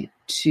way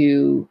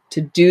to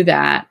do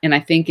that. And I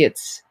think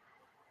it's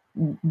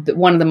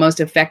one of the most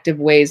effective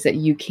ways that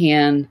you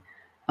can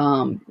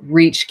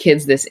reach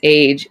kids this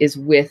age is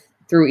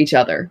through each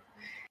other.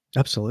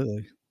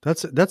 Absolutely.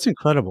 That's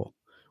incredible.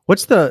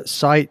 What's the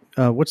site?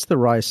 What's the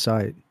Rise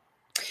site?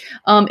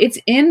 It's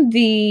in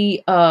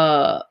the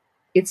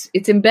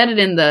it's embedded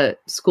in the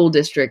school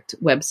district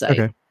website.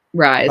 Okay.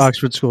 Rise.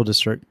 Oxford School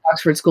District.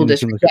 Oxford School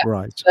District. Look at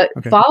Rise.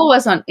 But follow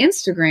us on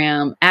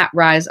Instagram at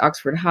Rise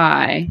Oxford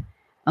High.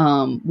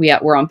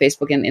 We're on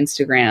Facebook and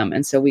Instagram,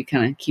 and so we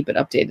kind of keep it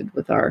updated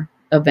with our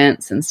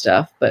events and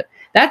stuff. But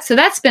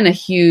that's been a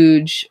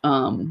huge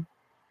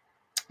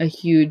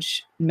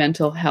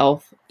mental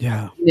health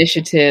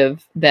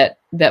initiative that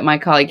my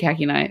colleague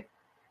Khaki and I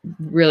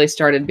really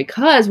started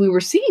because we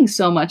were seeing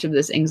so much of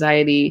this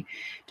anxiety,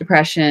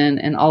 depression,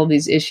 and all of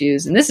these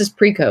issues. And this is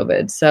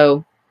pre-COVID,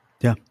 so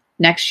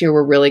next year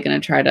we're really going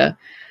to try to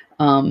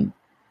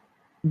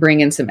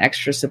bring in some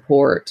extra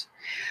support.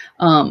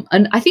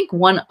 And I think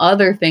one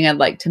other thing I'd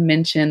like to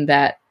mention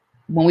that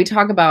when we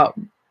talk about,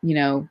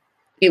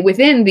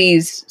 within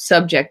these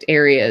subject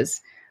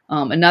areas,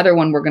 another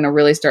one we're going to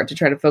really start to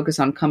try to focus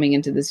on coming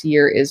into this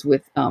year is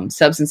with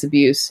substance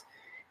abuse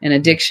and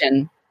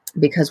addiction,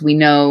 because we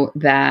know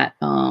that,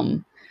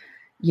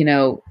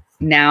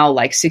 now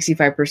like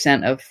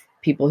 65% of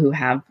people who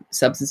have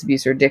substance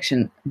abuse or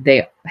addiction,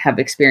 they have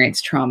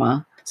experienced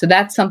trauma. So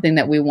that's something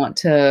that we want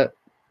to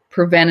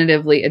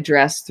preventatively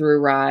address through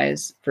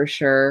Rise for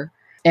sure.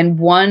 And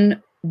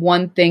one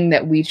thing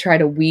that we try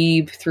to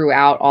weave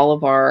throughout all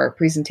of our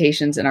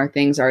presentations and our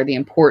things are the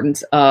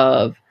importance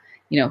of,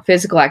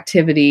 physical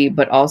activity,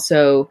 but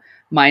also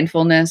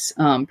mindfulness,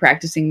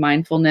 practicing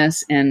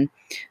mindfulness. And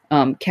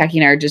Khaki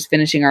and I are just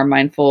finishing our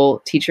mindful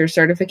teacher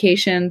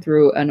certification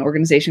through an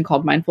organization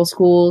called Mindful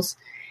Schools.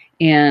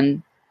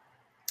 And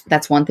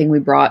that's one thing we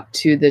brought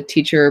to the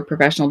teacher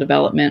professional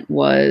development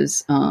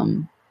was,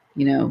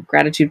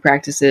 gratitude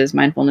practices,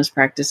 mindfulness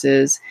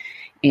practices,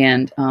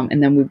 and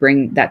then we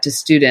bring that to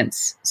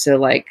students. So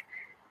like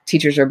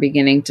teachers are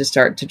beginning to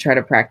start to try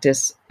to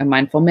practice a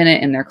mindful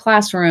minute in their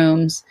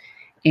classrooms.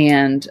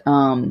 And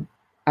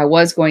I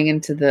was going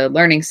into the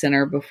learning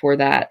center before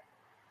that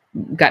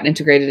got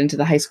integrated into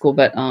the high school,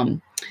 but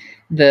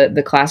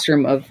the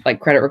classroom of like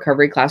credit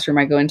recovery classroom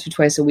I go into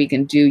twice a week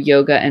and do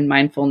yoga and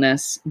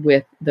mindfulness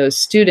with those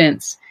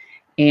students.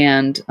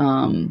 And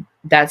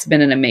that's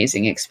been an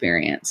amazing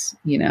experience,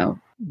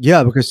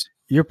 Yeah, because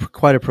you're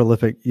quite a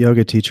prolific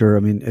yoga teacher. I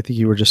mean, I think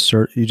you were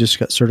you just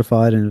got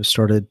certified and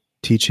started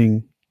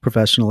teaching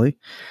professionally.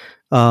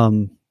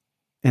 And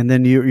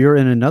then you're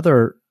in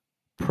another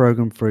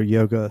program for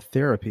yoga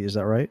therapy. Is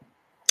that right?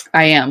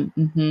 I am.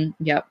 Mm-hmm.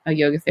 Yep. A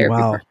yoga therapy.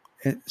 Wow.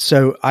 Program.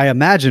 So I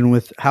imagine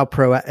with how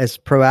as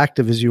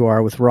proactive as you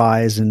are with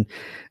Rise and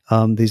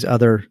these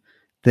other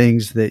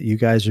things that you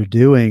guys are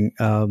doing,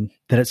 that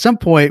at some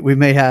point we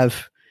may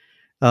have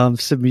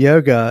some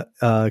yoga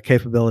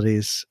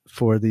capabilities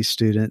for these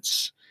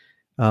students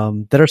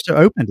that are so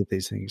open to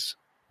these things.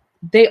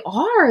 They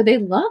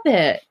love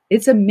it.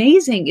 It's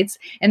amazing.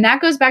 And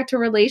that goes back to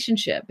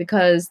relationship,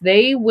 because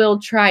they will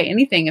try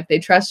anything if they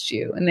trust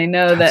you and they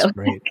know That's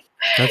great.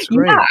 That's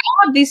great. Yeah,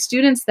 I have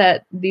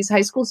these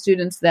high school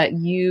students that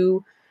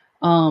you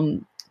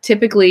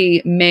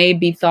typically may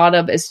be thought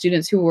of as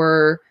students who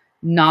were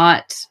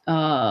not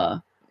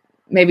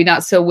maybe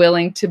not so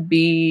willing to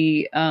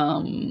be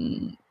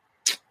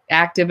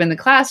active in the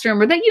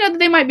classroom, or that,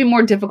 they might be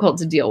more difficult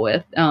to deal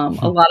with.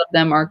 A lot of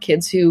them are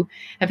kids who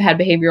have had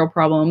behavioral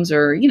problems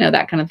or,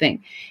 that kind of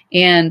thing.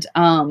 And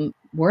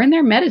we're in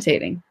there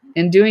meditating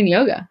and doing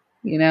yoga.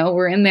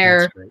 We're in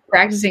there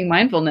practicing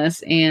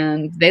mindfulness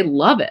and they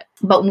love it.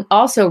 But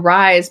also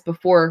Rise,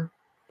 before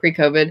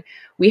pre-COVID,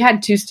 we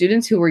had 2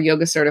 students who were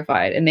yoga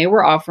certified, and they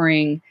were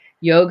offering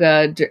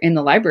yoga in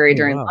the library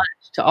during lunch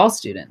to all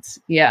students.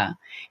 Yeah.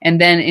 And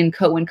then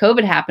when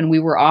COVID happened, we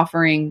were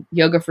offering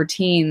yoga for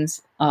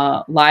teens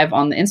live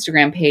on the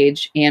Instagram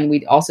page. And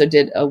we also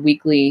did a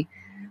weekly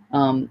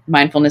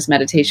mindfulness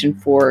meditation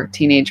for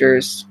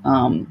teenagers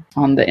on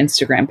the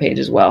Instagram page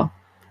as well.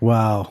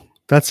 Wow.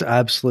 That's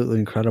absolutely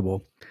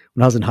incredible.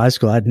 When I was in high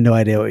school, I had no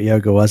idea what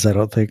yoga was, I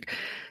don't think.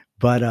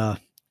 But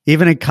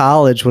even in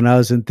college, when I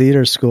was in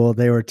theater school,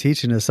 they were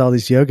teaching us all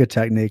these yoga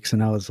techniques.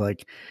 And I was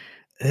like,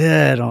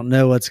 I don't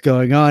know what's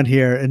going on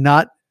here. And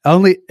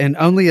only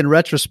in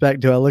retrospect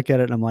do I look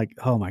at it and I'm like,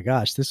 oh my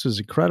gosh, this was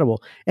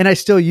incredible. And I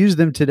still use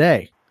them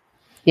today.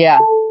 Yeah.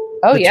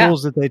 Oh, the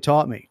tools that they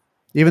taught me.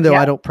 even though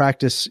Yeah. I don't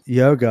practice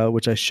yoga,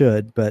 which I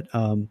should, but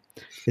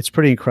it's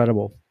pretty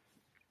incredible.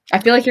 I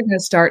feel like you're going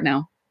to start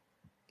now.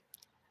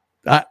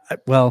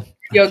 Well,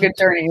 Yoga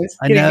journeys.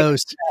 I know,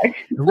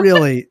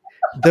 really,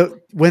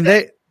 when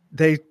they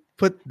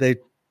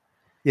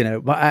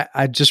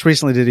I just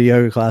recently did a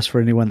yoga class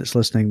for anyone that's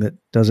listening that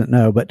doesn't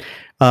know, but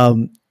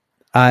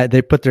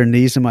they put their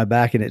knees in my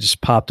back and it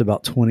just popped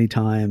about 20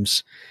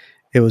 times.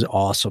 It was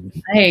awesome.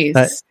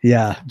 Nice.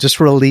 Just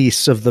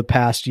release of the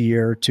past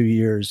year, 2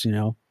 years,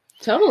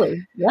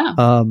 Totally.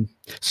 Yeah.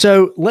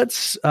 So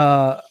let's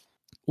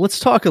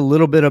talk a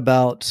little bit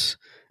about,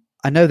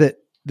 I know that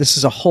this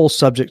is a whole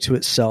subject to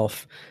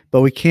itself,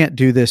 but we can't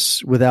do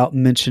this without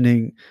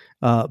mentioning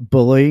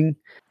bullying.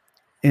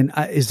 And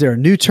is there a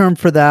new term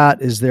for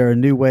that? Is there a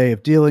new way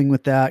of dealing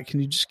with that? Can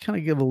you just kind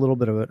of give a little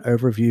bit of an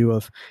overview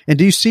of, and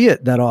do you see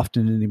it that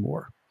often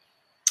anymore?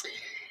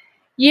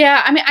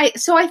 Yeah. I mean,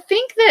 I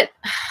think that,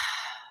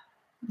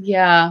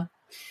 yeah.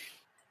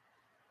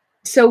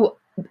 So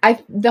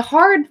the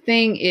hard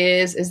thing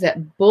is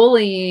that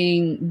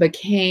bullying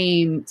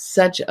became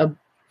such a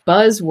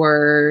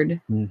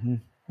buzzword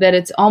that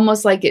it's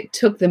almost like it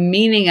took the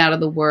meaning out of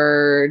the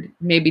word,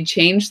 maybe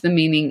changed the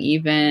meaning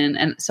even.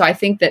 And so I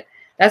think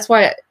that's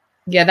why,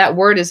 that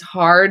word is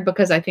hard,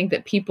 because I think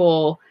that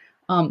people,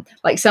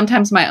 like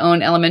sometimes my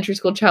own elementary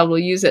school child will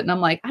use it and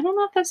I'm like, I don't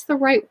know if that's the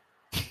right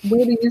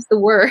way to use the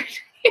word.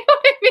 You know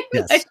what I mean?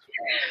 Yes. Like,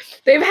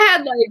 they've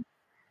had like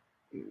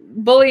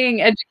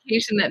bullying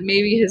education that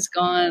maybe has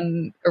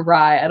gone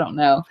awry. I don't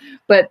know.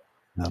 But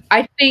no.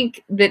 I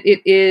think that it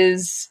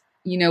is,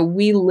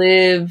 we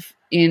live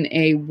in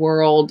a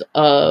world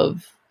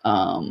of,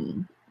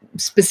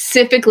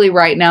 specifically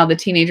right now, the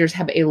teenagers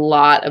have a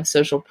lot of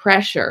social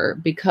pressure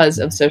because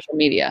of social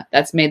media.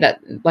 That's made that,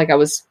 like I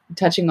was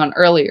touching on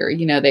earlier,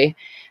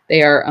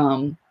 they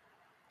are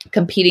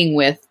competing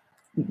with,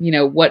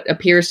 what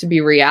appears to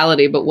be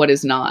reality, but what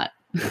is not,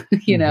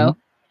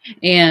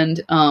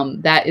 and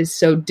that is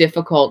so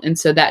difficult. And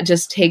so that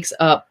just takes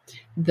up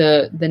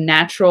the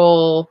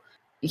natural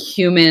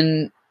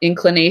human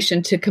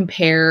inclination to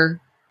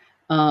compare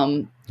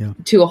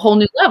to a whole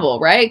new level,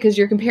 right? Because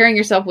you're comparing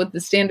yourself with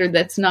the standard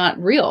that's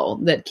not real,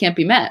 that can't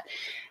be met.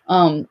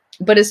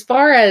 But as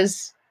far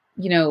as,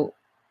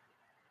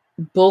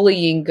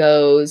 bullying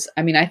goes,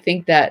 I mean, I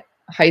think that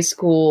high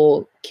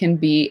school can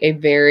be a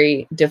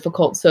very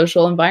difficult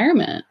social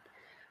environment.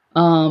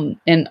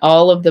 And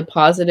all of the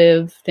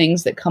positive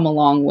things that come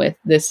along with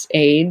this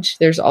age,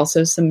 there's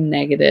also some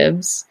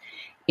negatives.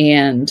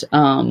 And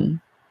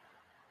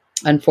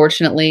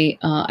unfortunately,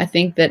 I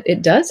think that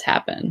it does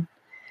happen.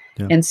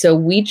 Yeah. And so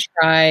we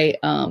try,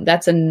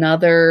 that's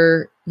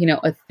another,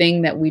 a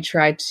thing that we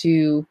try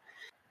to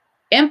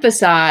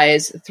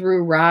emphasize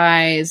through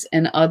RISE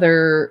and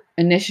other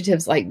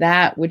initiatives like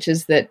that, which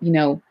is that,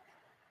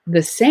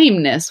 the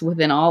sameness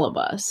within all of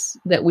us,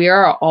 that we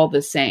are all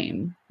the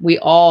same. We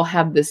all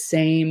have the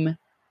same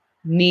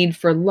need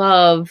for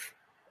love,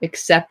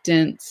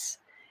 acceptance.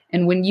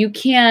 And when you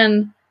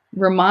can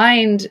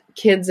remind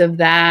kids of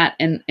that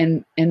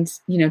and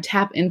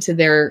tap into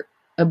their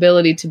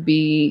ability to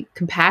be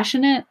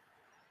compassionate,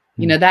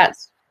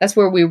 that's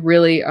where we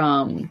really,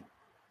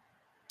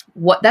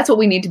 that's what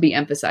we need to be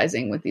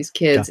emphasizing with these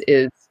kids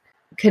is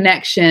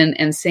connection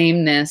and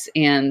sameness.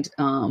 And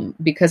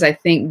because I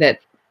think that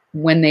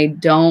when they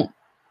don't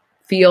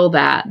feel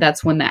that,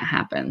 that's when that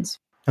happens.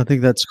 I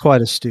think that's quite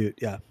astute.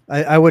 Yeah.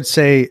 I would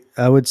say,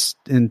 I would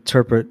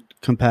interpret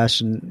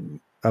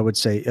compassion. I would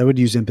say, I would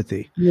use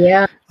empathy.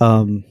 Yeah.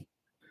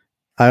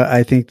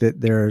 I think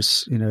that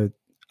there's,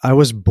 I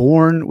was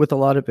born with a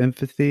lot of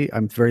empathy.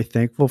 I'm very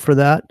thankful for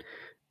that,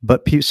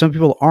 but some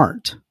people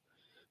aren't,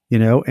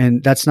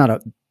 and that's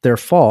not their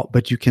fault,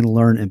 but you can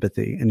learn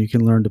empathy and you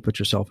can learn to put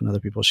yourself in other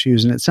people's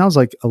shoes. And it sounds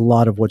like a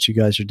lot of what you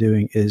guys are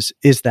doing is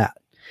that.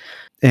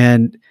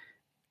 And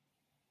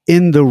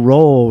in the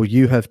role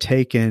you have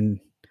taken,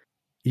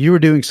 you are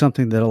doing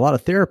something that a lot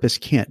of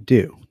therapists can't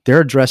do. They're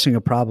addressing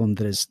a problem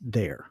that is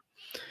there.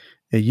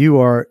 And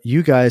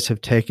you guys have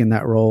taken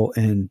that role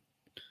and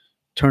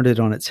turned it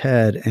on its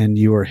head, and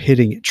you are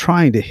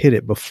trying to hit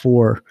it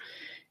before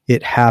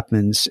it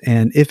happens.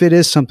 And if it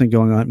is something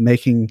going on,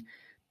 making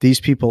these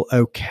people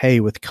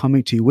okay with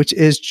coming to you, which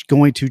is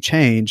going to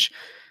change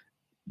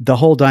the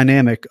whole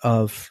dynamic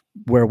of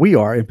where we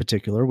are in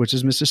particular, which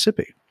is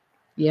Mississippi.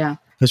 Yeah.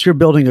 Because you're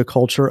building a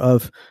culture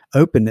of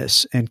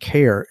openness and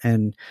care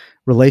and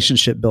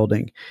relationship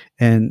building,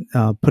 and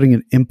putting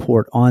an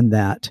import on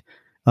that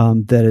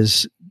that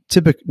is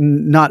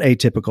not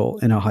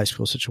atypical in a high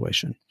school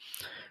situation.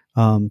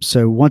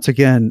 So once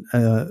again,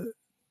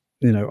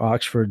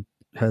 Oxford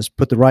has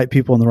put the right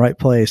people in the right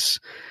place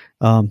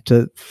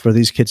for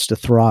these kids to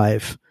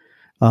thrive.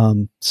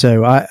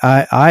 So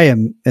I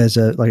am,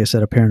 like I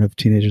said, a parent of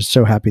teenagers,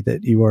 so happy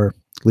that you are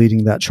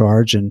leading that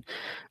charge. And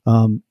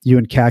you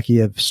and Khaki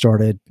have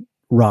started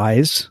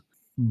RISE,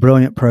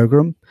 brilliant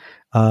program.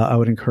 I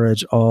would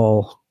encourage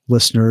all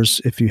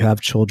listeners, if you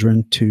have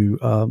children, to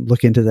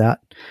look into that.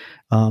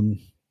 Do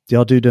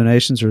y'all do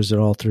donations, or is it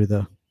all through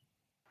the?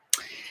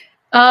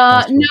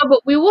 No, but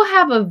we will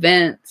have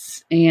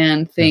events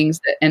and things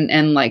that,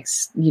 and like,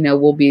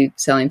 we'll be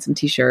selling some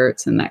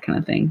t-shirts and that kind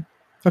of thing.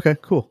 Okay,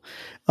 cool.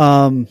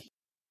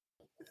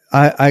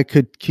 I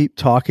could keep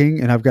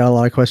talking, and I've got a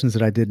lot of questions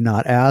that I did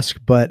not ask,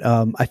 but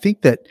I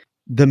think that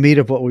the meat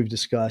of what we've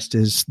discussed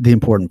is the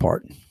important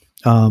part.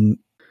 I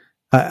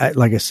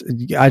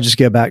just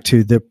get back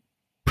to the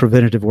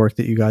preventative work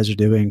that you guys are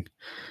doing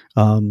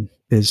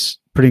is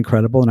pretty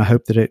incredible, and I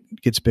hope that it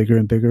gets bigger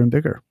and bigger and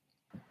bigger.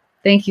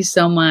 Thank you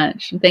so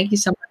much. And thank you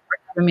so much for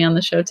having me on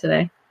the show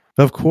today.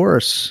 Of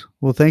course.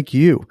 Well, thank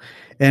you.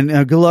 And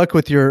good luck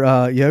with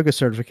your yoga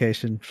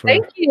certification for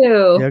thank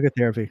you. Yoga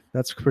therapy.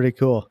 That's pretty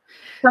cool.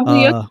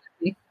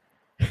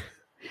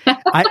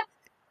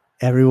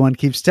 Everyone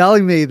keeps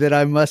telling me that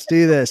I must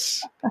do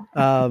this.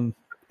 And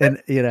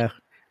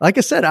like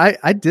I said,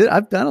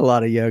 I've done a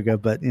lot of yoga,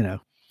 but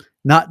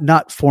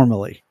not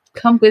formally.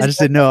 Come visit. I just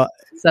didn't know.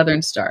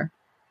 Southern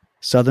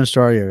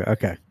Star Yoga.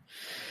 Okay.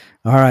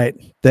 All right.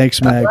 Thanks,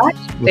 Meg. Right.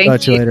 We'll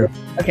talk to you later.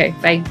 Okay.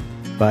 Bye.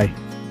 Bye.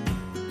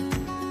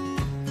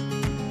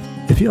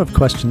 If you have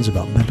questions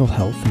about mental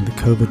health and the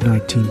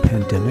COVID-19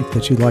 pandemic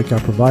that you'd like our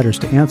providers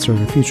to answer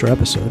in a future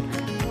episode,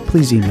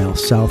 please email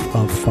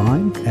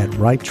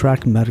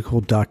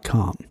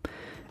southoffine@righttrackmedical.com.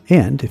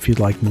 And if you'd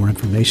like more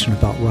information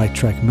about Right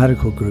Track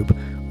Medical Group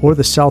or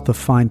the South of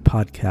Fine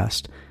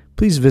podcast,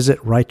 please visit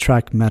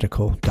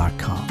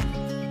righttrackmedical.com.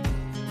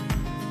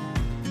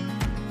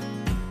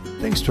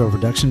 Thanks to our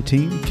production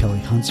team, Kelly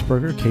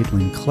Huntsberger,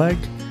 Caitlin Clegg,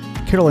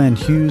 Carol Ann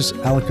Hughes,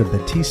 Alika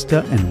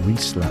Batista, and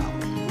Reese Lau.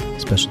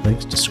 Special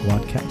thanks to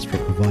Squadcast for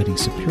providing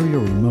superior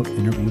remote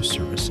interview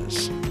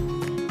services.